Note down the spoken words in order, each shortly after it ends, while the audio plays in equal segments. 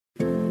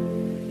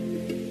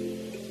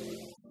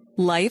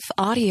Life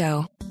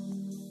Audio.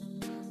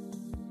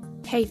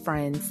 Hey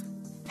friends,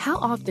 how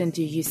often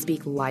do you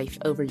speak life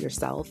over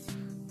yourself?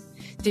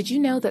 Did you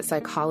know that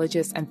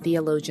psychologists and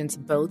theologians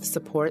both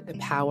support the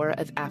power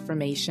of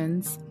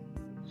affirmations?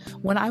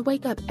 When I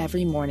wake up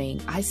every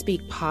morning, I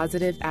speak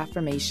positive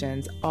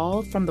affirmations,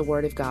 all from the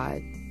Word of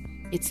God.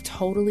 It's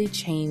totally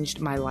changed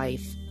my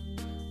life.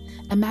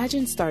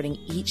 Imagine starting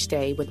each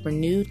day with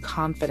renewed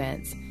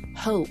confidence,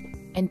 hope,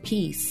 and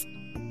peace.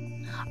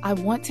 I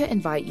want to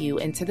invite you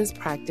into this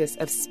practice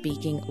of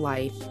speaking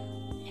life.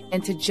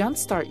 And to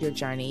jumpstart your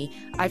journey,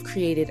 I've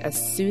created a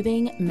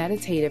soothing,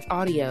 meditative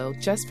audio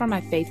just for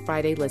my Faith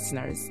Friday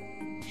listeners.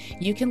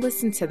 You can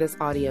listen to this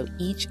audio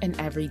each and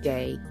every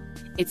day.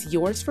 It's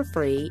yours for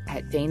free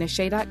at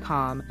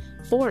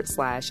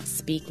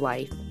danashay.com/speak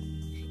life.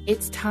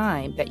 It's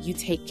time that you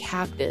take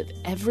captive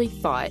every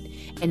thought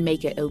and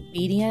make it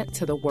obedient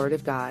to the Word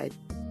of God.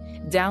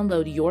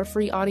 Download your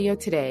free audio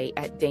today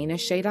at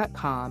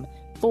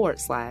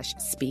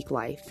danashay.com/speak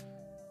life.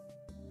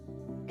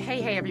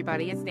 Hey,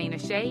 everybody, it's Dana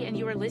Shay, and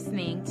you are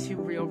listening to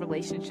Real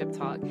Relationship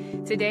Talk.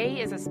 Today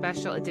is a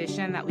special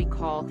edition that we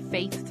call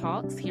Faith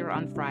Talks here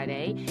on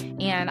Friday,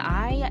 and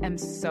I am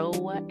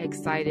so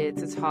excited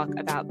to talk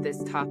about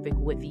this topic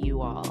with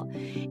you all.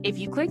 If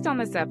you clicked on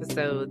this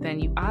episode, then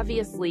you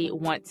obviously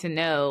want to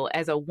know,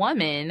 as a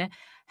woman,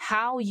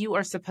 how you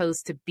are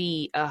supposed to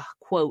be a,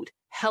 quote,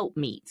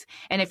 helpmeet.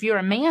 And if you're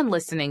a man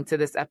listening to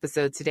this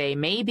episode today,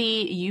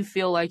 maybe you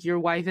feel like your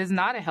wife is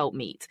not a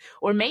helpmeet,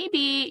 or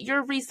maybe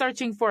you're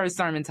researching for a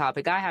sermon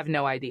topic. I have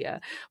no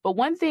idea. But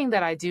one thing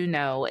that I do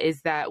know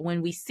is that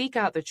when we seek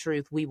out the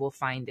truth, we will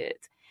find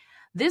it.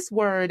 This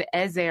word,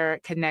 Ezer,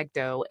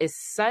 Kenegdo, is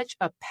such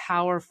a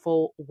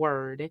powerful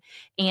word,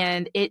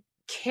 and it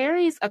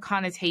carries a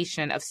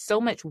connotation of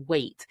so much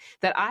weight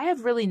that I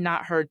have really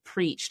not heard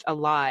preached a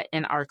lot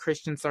in our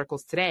Christian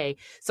circles today.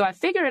 So I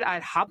figured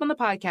I'd hop on the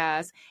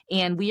podcast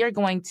and we are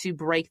going to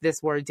break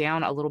this word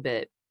down a little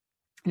bit.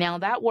 Now,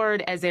 that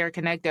word, Ezer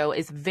Kenegdo,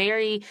 is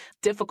very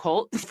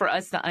difficult for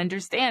us to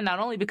understand, not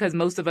only because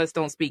most of us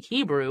don't speak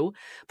Hebrew,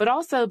 but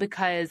also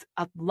because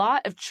a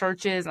lot of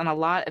churches and a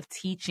lot of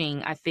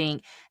teaching, I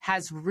think,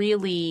 has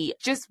really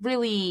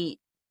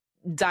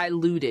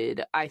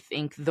diluted, I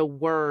think, the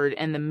word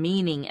and the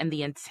meaning and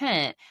the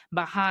intent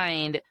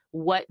behind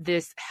what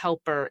this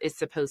helper is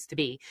supposed to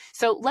be.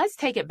 So let's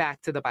take it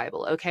back to the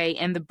Bible, okay?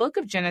 In the book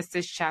of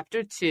Genesis,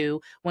 chapter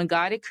 2, when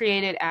God had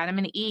created Adam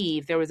and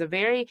Eve, there was a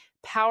very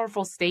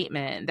powerful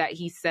statement that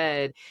he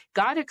said,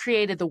 God had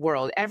created the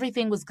world.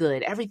 Everything was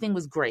good. Everything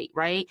was great,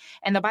 right?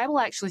 And the Bible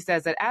actually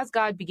says that as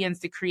God begins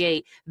to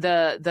create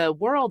the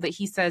world, that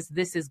he says,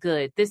 this is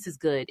good. This is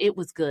good. It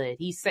was good.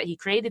 He said he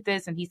created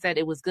this and he said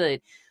it was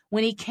good.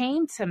 When he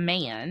came to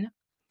man,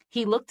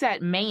 he looked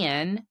at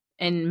man,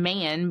 and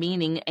man,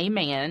 meaning a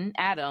man,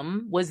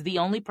 Adam, was the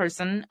only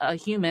person, a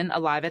human,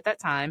 alive at that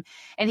time.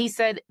 And he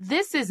said,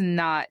 this is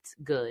not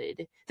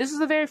good. This was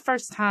the very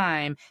first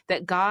time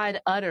that God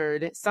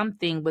uttered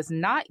something was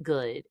not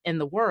good in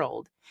the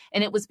world.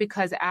 And it was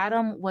because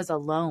Adam was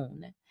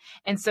alone.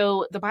 And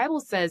so the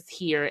Bible says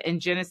here in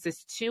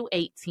Genesis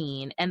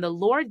 2:18, and the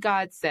Lord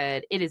God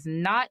said, it is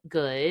not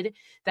good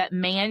that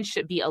man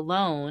should be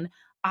alone.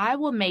 I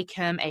will make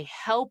him a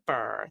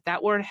helper.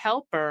 That word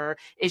helper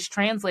is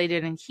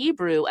translated in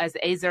Hebrew as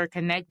Ezer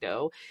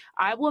Kenegdo.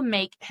 I will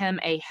make him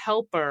a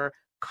helper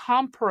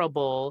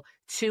comparable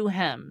to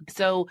him.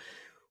 So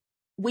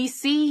we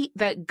see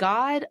that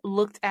God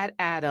looked at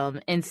Adam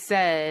and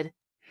said,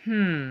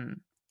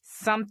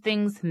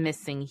 something's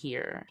missing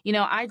here. You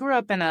know, I grew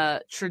up in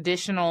a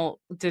traditional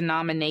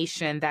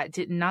denomination that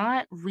did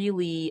not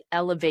really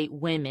elevate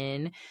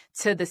women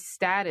to the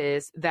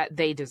status that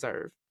they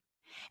deserve.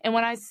 And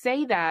when I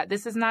say that,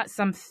 this is not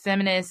some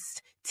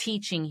feminist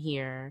teaching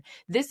here.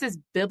 This is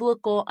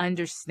biblical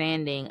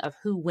understanding of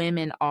who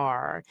women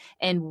are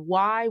and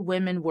why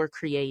women were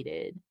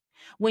created.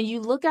 When you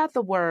look at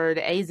the word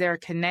Ezer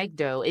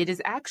Kenegdo, it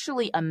is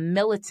actually a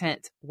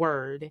militant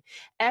word.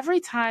 Every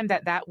time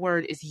that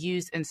word is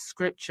used in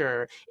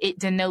scripture, it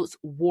denotes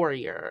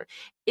warrior.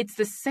 It's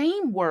the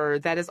same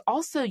word that is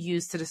also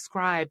used to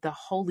describe the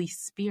Holy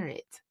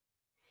Spirit.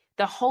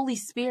 The Holy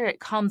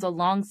Spirit comes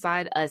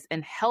alongside us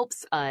and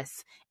helps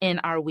us in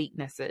our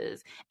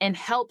weaknesses, and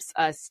helps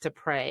us to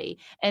pray,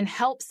 and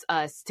helps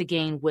us to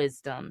gain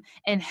wisdom,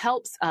 and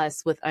helps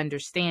us with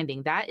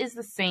understanding. That is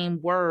the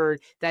same word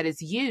that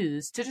is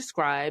used to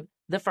describe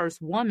the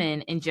first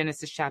woman in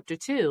Genesis chapter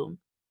 2.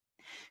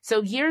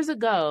 So years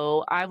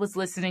ago, I was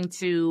listening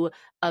to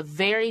a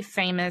very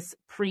famous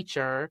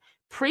preacher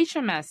preach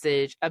a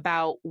message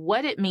about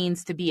what it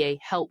means to be a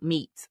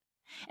helpmeet.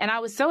 And I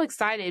was so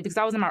excited because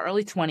I was in my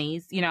early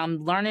 20s. You know, I'm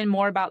learning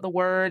more about the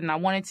word and I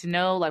wanted to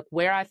know like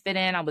where I fit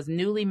in. I was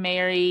newly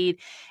married.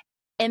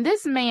 And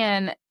this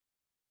man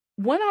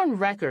went on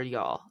record,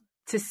 y'all,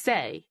 to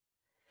say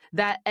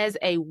that as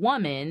a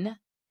woman,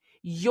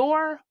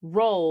 your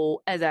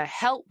role as a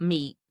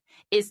helpmeet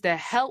is to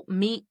help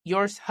meet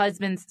your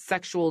husband's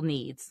sexual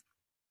needs.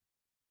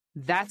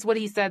 That's what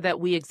he said that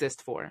we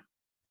exist for.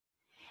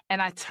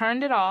 and I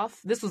turned it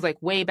off. This was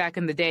like way back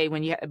in the day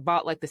when you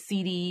bought like the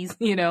CDs,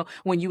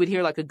 when you would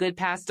hear like a good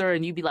pastor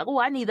and you'd be like, oh,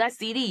 I need that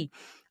CD.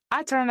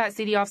 I turned that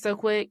CD off so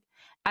quick.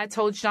 I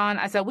told Sean,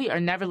 I said, we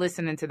are never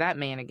listening to that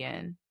man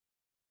again.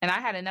 And I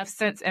had enough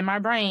sense in my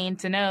brain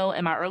to know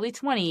in my early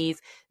 20s,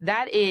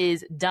 that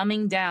is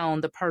dumbing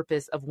down the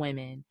purpose of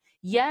women.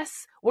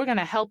 Yes, we're going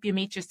to help you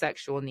meet your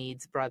sexual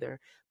needs,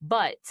 brother.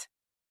 But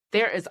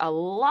there is a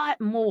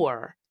lot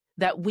more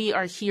that we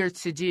are here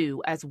to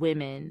do as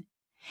women.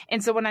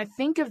 And so when I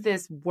think of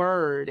this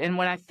word, and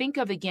when I think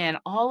of, again,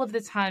 all of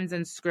the times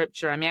in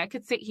scripture, I mean, I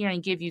could sit here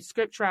and give you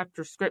scripture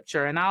after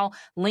scripture, and I'll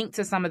link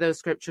to some of those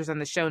scriptures in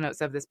the show notes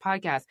of this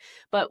podcast.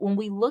 But when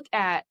we look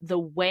at the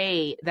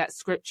way that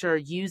scripture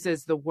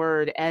uses the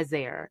word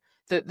Ezer,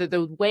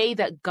 the way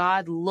that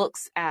God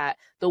looks at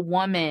the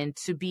woman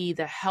to be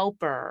the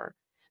helper,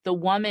 the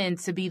woman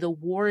to be the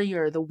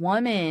warrior, the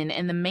woman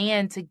and the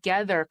man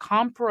together,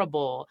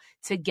 comparable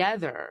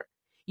together.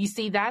 You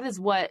see, that is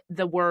what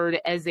the word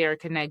Ezer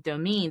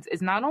Kenegdo means,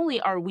 is not only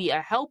are we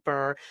a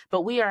helper,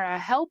 but we are a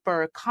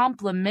helper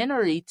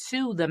complementary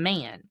to the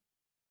man.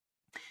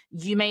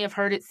 You may have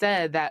heard it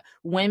said that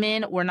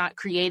women were not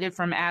created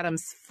from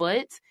Adam's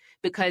foot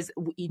because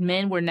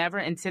men were never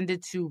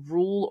intended to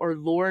rule or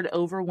lord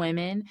over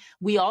women.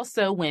 We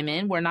also,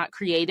 women, were not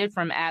created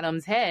from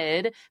Adam's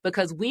head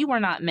because we were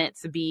not meant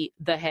to be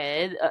the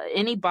head.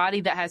 Any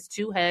body that has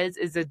two heads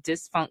is a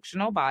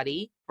dysfunctional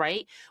body,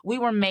 right? We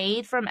were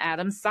made from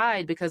Adam's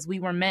side because we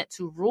were meant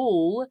to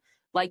rule,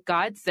 like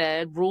God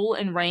said, rule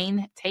and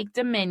reign, take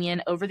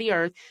dominion over the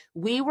earth.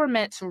 We were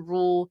meant to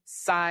rule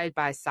side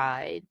by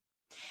side.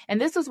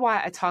 And this is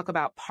why I talk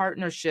about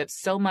partnerships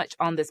so much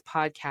on this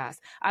podcast.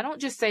 I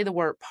don't just say the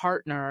word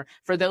partner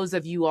for those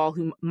of you all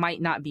who might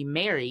not be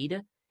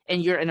married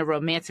and you're in a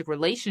romantic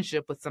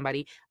relationship with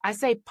somebody. I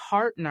say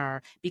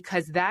partner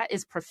because that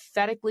is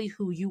prophetically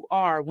who you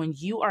are when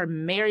you are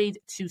married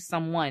to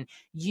someone.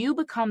 You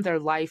become their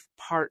life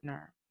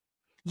partner.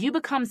 You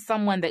become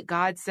someone that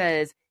God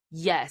says,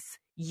 yes,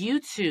 you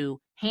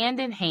two, hand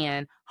in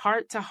hand,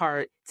 heart to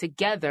heart,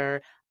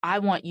 together, I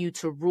want you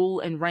to rule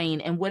and reign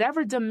in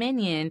whatever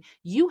dominion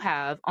you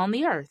have on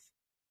the earth.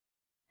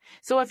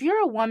 So if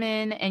you're a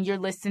woman and you're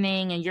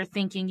listening and you're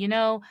thinking,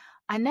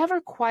 I never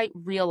quite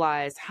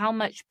realized how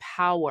much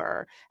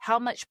power, how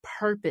much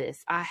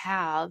purpose I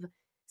have,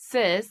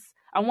 sis,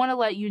 I want to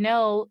let you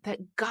know that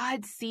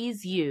God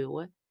sees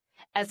you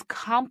as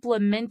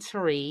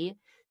complementary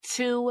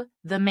to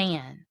the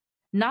man,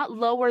 not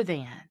lower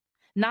than,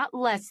 not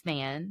less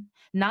than,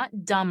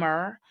 not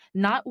dumber,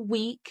 not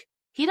weak.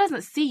 He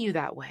doesn't see you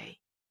that way.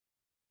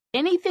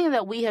 Anything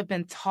that we have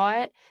been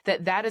taught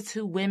that is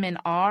who women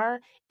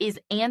are is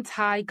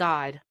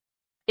anti-God.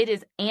 It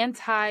is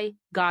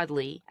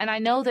anti-godly. And I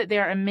know that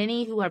there are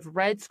many who have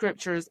read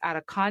scriptures out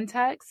of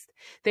context.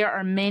 There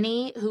are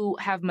many who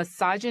have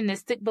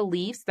misogynistic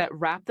beliefs that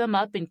wrap them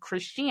up in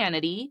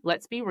Christianity,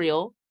 let's be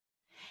real,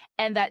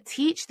 and that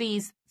teach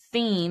these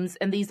themes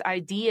and these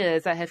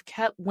ideas that have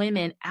kept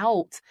women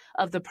out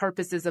of the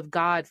purposes of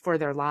God for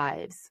their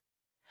lives.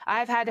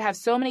 I've had to have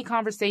so many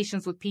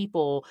conversations with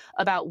people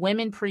about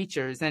women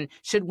preachers and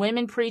should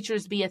women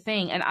preachers be a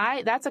thing? And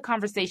that's a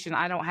conversation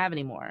I don't have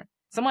anymore.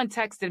 Someone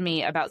texted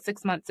me about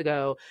 6 months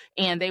ago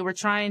and they were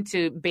trying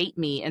to bait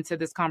me into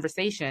this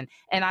conversation.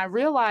 And I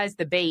realized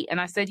the bait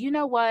and I said, you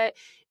know what?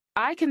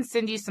 I can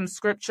send you some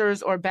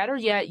scriptures, or better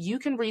yet, you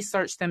can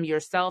research them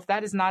yourself.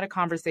 That is not a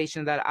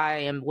conversation that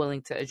I am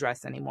willing to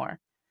address anymore.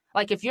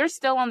 Like, if you're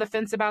still on the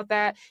fence about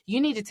that, you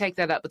need to take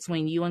that up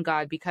between you and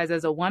God, because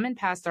as a woman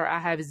pastor, I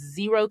have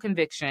zero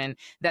conviction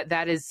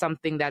that is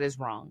something that is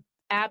wrong.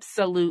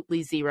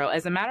 Absolutely zero.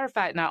 As a matter of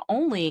fact, not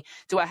only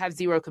do I have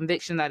zero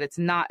conviction that it's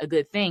not a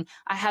good thing,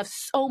 I have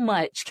so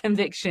much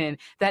conviction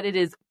that it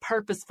is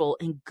purposeful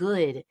and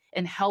good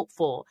and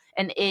helpful,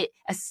 and it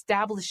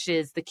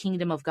establishes the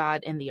kingdom of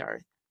God in the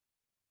earth.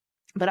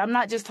 But I'm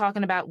not just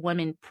talking about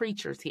women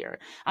preachers here.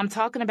 I'm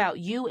talking about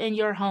you in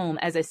your home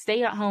as a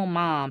stay-at-home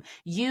mom,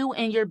 you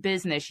in your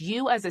business,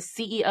 you as a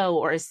CEO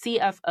or a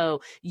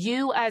CFO,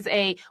 you as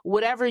a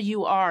whatever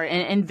you are,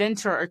 an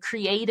inventor, a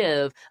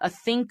creative, a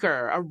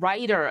thinker, a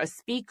writer, a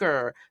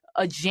speaker,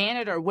 a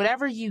janitor,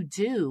 whatever you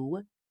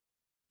do,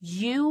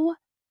 you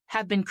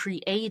have been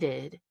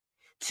created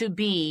to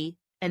be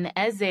an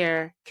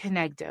Ezer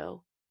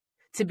Kenegdo,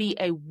 to be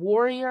a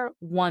warrior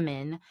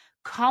woman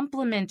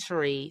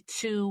complementary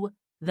to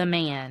the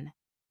man.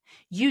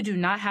 You do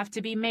not have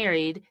to be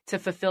married to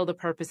fulfill the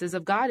purposes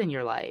of God in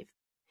your life.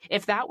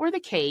 If that were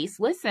the case,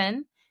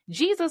 listen,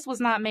 Jesus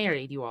was not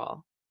married, you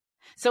all.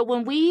 So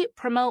when we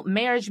promote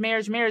marriage,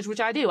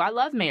 which I do, I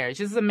love marriage.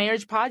 This is a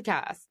marriage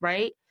podcast,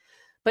 right?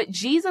 But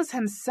Jesus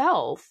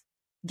himself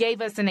gave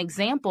us an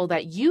example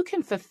that you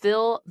can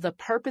fulfill the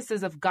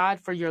purposes of God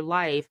for your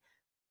life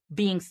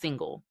being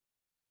single.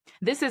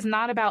 This is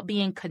not about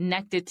being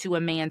connected to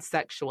a man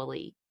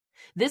sexually.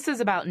 This is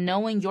about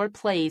knowing your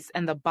place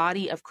in the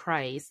body of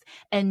Christ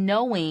and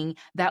knowing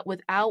that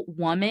without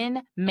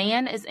woman,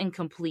 man is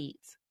incomplete.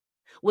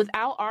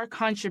 Without our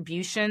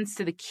contributions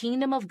to the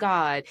kingdom of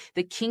God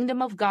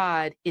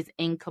is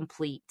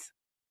incomplete.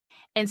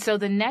 And so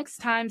the next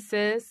time,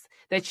 sis,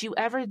 that you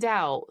ever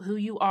doubt who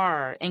you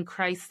are in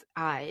Christ's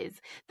eyes,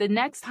 the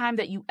next time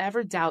that you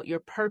ever doubt your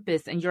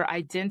purpose and your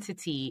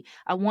identity,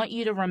 I want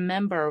you to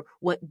remember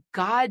what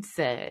God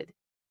said.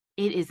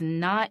 It is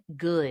not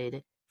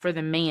good for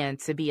the man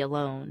to be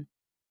alone.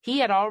 He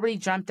had already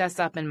dreamt us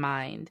up in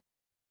mind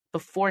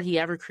before he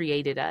ever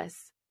created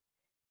us.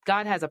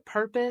 God has a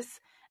purpose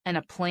and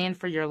a plan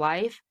for your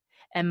life.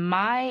 And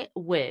my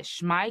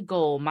wish, my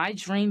goal, my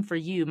dream for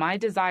you, my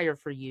desire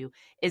for you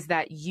is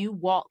that you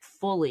walk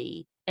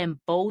fully and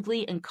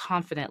boldly and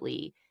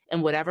confidently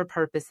in whatever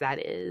purpose that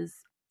is.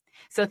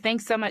 So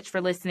thanks so much for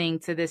listening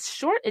to this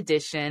short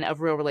edition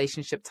of Real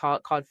Relationship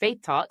Talk called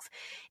Faith Talks.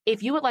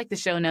 If you would like the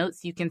show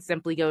notes, you can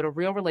simply go to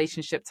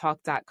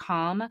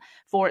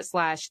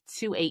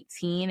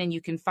realrelationshiptalk.com/218, and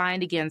you can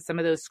find, again, some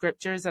of those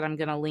scriptures that I'm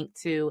going to link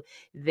to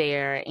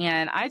there.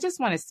 And I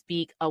just want to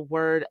speak a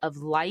word of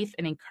life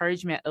and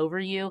encouragement over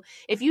you.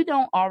 If you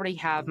don't already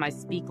have my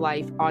Speak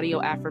Life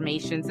audio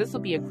affirmations, this will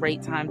be a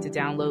great time to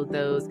download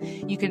those.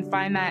 You can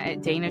find that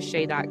at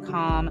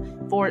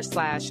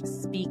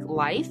danashay.com/speak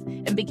life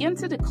and begin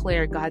to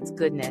declare God's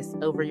goodness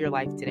over your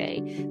life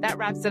today. That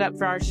wraps it up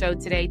for our show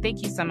today.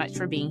 Thank you so much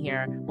for being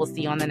here. We'll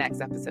see you on the next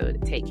episode.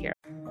 Take care.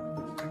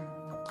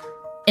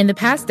 In the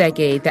past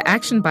decade, the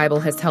Action Bible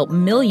has helped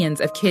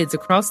millions of kids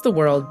across the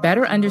world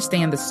better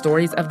understand the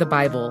stories of the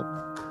Bible.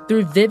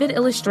 Through vivid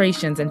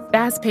illustrations and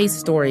fast-paced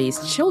stories,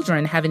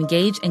 children have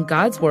engaged in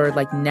God's Word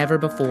like never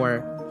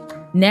before.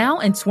 Now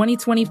in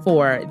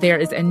 2024, there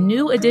is a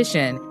new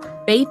edition,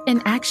 Faith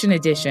in Action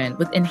Edition,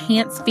 with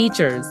enhanced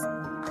features.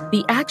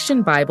 The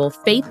Action Bible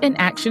Faith in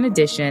Action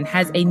Edition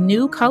has a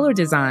new color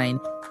design,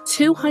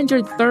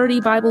 230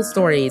 Bible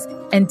stories,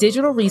 and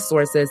digital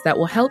resources that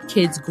will help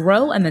kids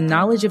grow in the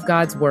knowledge of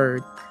God's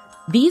Word.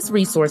 These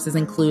resources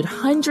include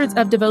hundreds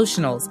of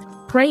devotionals,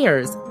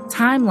 prayers,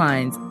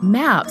 timelines,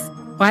 maps,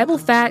 Bible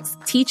facts,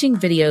 teaching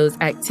videos,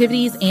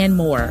 activities, and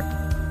more.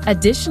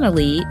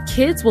 Additionally,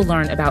 kids will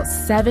learn about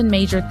 7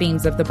 major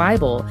themes of the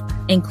Bible,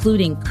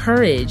 including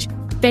courage,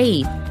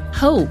 faith,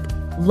 hope,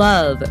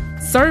 love,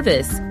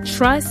 service,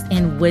 trust,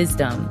 and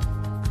wisdom.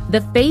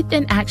 The Faith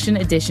in Action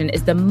Edition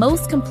is the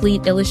most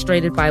complete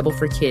illustrated Bible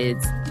for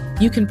kids.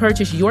 You can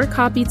purchase your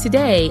copy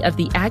today of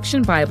the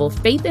Action Bible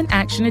Faith in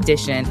Action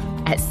Edition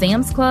at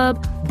Sam's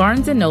Club,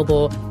 Barnes &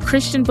 Noble,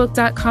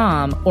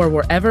 ChristianBook.com, or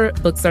wherever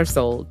books are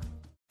sold.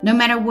 No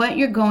matter what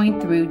you're going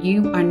through,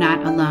 you are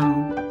not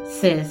alone.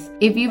 Sis,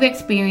 if you've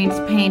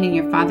experienced pain in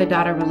your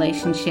father-daughter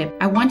relationship,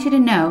 I want you to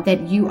know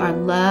that you are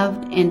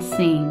loved and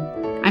seen.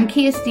 I'm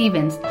Kia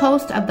Stevens,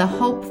 host of the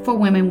Hope for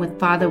Women with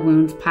Father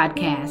Wounds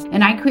podcast,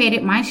 and I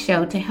created my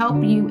show to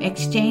help you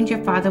exchange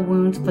your father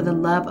wounds for the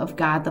love of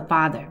God the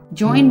Father.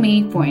 Join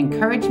me for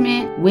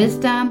encouragement,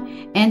 wisdom,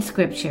 and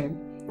scripture.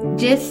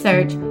 Just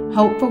search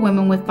Hope for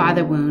Women with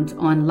Father Wounds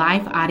on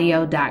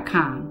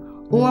lifeaudio.com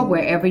or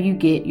wherever you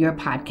get your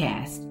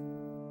podcast.